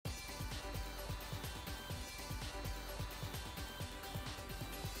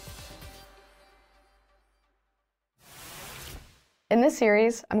In this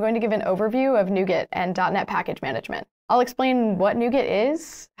series, I'm going to give an overview of NuGet and .NET package management. I'll explain what NuGet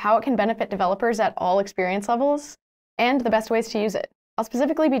is, how it can benefit developers at all experience levels, and the best ways to use it. I'll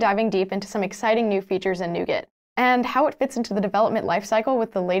specifically be diving deep into some exciting new features in NuGet, and how it fits into the development lifecycle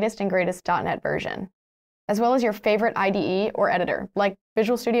with the latest and greatest .NET version, as well as your favorite IDE or editor, like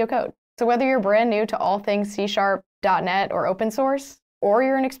Visual Studio Code. So whether you're brand new to all things C#, .NET, or open source, or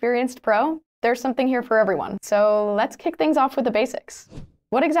you're an experienced pro, there's something here for everyone. So let's kick things off with the basics.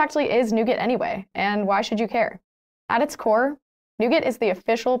 What exactly is NuGet anyway, and why should you care? At its core, NuGet is the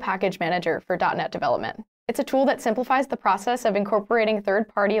official package manager for .NET development. It's a tool that simplifies the process of incorporating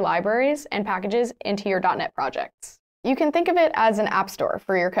third-party libraries and packages into your .NET projects. You can think of it as an app store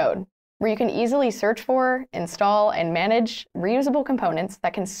for your code, where you can easily search for, install, and manage reusable components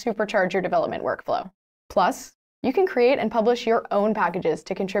that can supercharge your development workflow. Plus, you can create and publish your own packages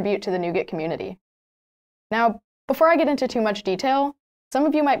to contribute to the NuGet community. Now, before I get into too much detail, some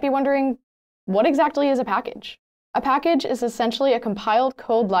of you might be wondering, what exactly is a package? A package is essentially a compiled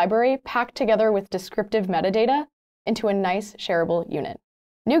code library packed together with descriptive metadata into a nice shareable unit.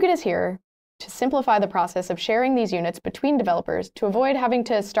 NuGet is here to simplify the process of sharing these units between developers to avoid having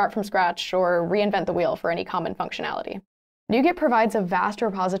to start from scratch or reinvent the wheel for any common functionality. NuGet provides a vast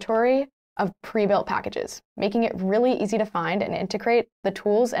repository of pre-built packages, making it really easy to find and integrate the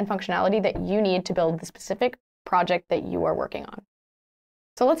tools and functionality that you need to build the specific project that you are working on.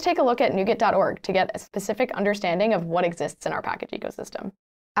 So let's take a look at NuGet.org to get a specific understanding of what exists in our package ecosystem.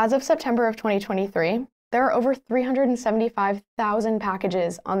 As of September of 2023, there are over 375,000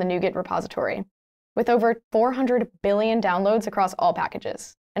 packages on the NuGet repository, with over 400 billion downloads across all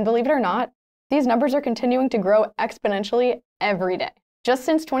packages. And believe it or not, these numbers are continuing to grow exponentially every day. Just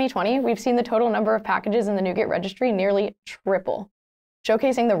since 2020, we've seen the total number of packages in the NuGet registry nearly triple,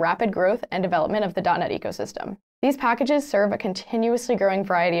 showcasing the rapid growth and development of the .NET ecosystem. These packages serve a continuously growing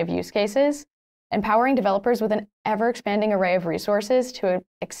variety of use cases, empowering developers with an ever-expanding array of resources to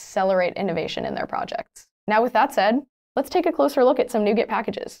accelerate innovation in their projects. Now, with that said, let's take a closer look at some NuGet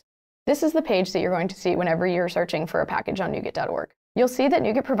packages. This is the page that you're going to see whenever you're searching for a package on NuGet.org. You'll see that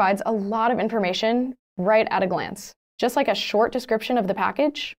NuGet provides a lot of information right at a glance. Just like a short description of the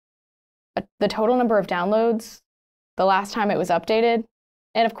package, the total number of downloads, the last time it was updated,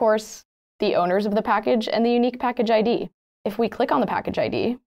 and of course, the owners of the package and the unique package ID. If we click on the package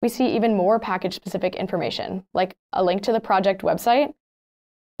ID, we see even more package-specific information, like a link to the project website,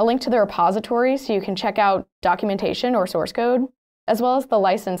 a link to the repository so you can check out documentation or source code, as well as the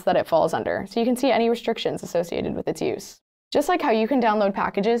license that it falls under, so you can see any restrictions associated with its use. Just like how you can download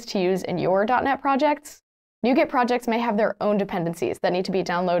packages to use in your .NET projects, NuGet projects may have their own dependencies that need to be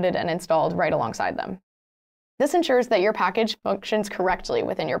downloaded and installed right alongside them. This ensures that your package functions correctly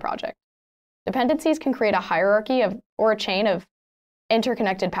within your project. Dependencies can create a hierarchy or a chain of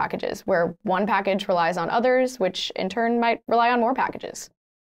interconnected packages, where one package relies on others, which in turn might rely on more packages.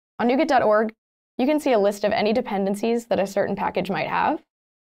 On NuGet.org, you can see a list of any dependencies that a certain package might have,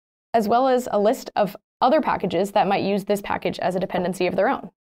 as well as a list of other packages that might use this package as a dependency of their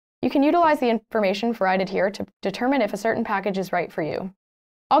own. You can utilize the information provided here to determine if a certain package is right for you.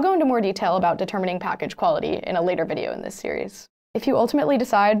 I'll go into more detail about determining package quality in a later video in this series. If you ultimately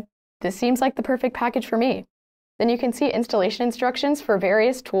decide, this seems like the perfect package for me, then you can see installation instructions for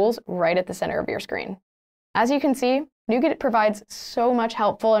various tools right at the center of your screen. As you can see, NuGet provides so much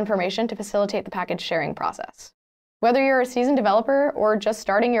helpful information to facilitate the package sharing process. Whether you're a seasoned developer or just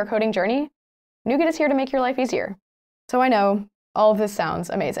starting your coding journey, NuGet is here to make your life easier. So I know, all of this sounds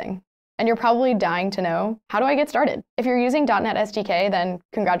amazing, and you're probably dying to know, how do I get started? If you're using .NET SDK, then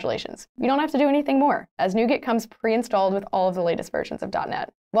congratulations. You don't have to do anything more, as NuGet comes pre-installed with all of the latest versions of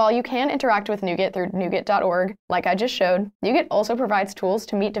 .NET. While you can interact with NuGet through NuGet.org, like I just showed, NuGet also provides tools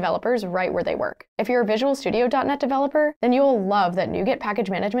to meet developers right where they work. If you're a Visual Studio .NET developer, then you'll love that NuGet package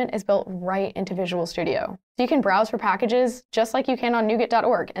management is built right into Visual Studio. So you can browse for packages just like you can on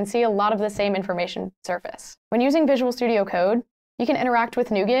NuGet.org and see a lot of the same information surface. When using Visual Studio Code, you can interact with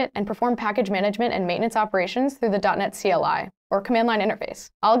NuGet and perform package management and maintenance operations through the .NET CLI, or command line interface.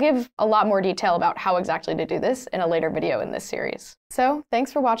 I'll give a lot more detail about how exactly to do this in a later video in this series. So,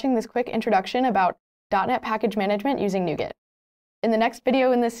 thanks for watching this quick introduction about .NET package management using NuGet. In the next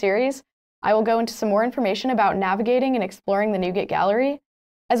video in this series, I will go into some more information about navigating and exploring the NuGet gallery,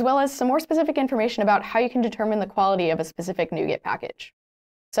 as well as some more specific information about how you can determine the quality of a specific NuGet package.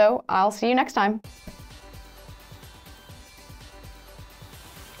 So, I'll see you next time.